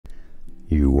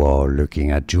You are looking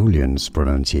at Julian's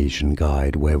pronunciation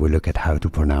guide, where we look at how to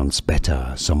pronounce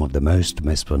better some of the most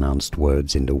mispronounced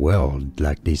words in the world,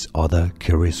 like this other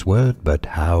curious word. But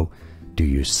how do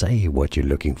you say what you're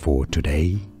looking for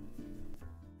today?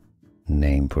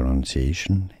 Name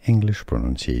pronunciation, English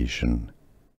pronunciation.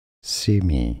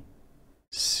 Symi,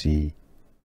 Symi,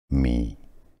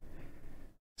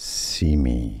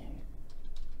 Symi.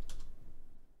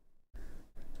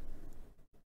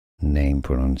 Name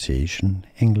pronunciation,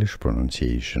 English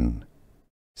pronunciation.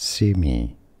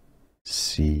 Symi,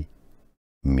 Symi,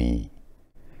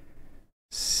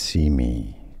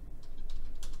 Symi.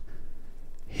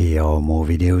 Here are more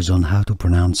videos on how to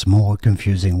pronounce more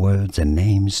confusing words and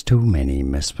names too many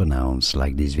mispronounced.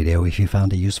 Like this video if you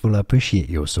found it useful. I appreciate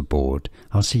your support.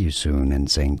 I'll see you soon and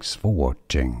thanks for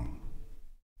watching.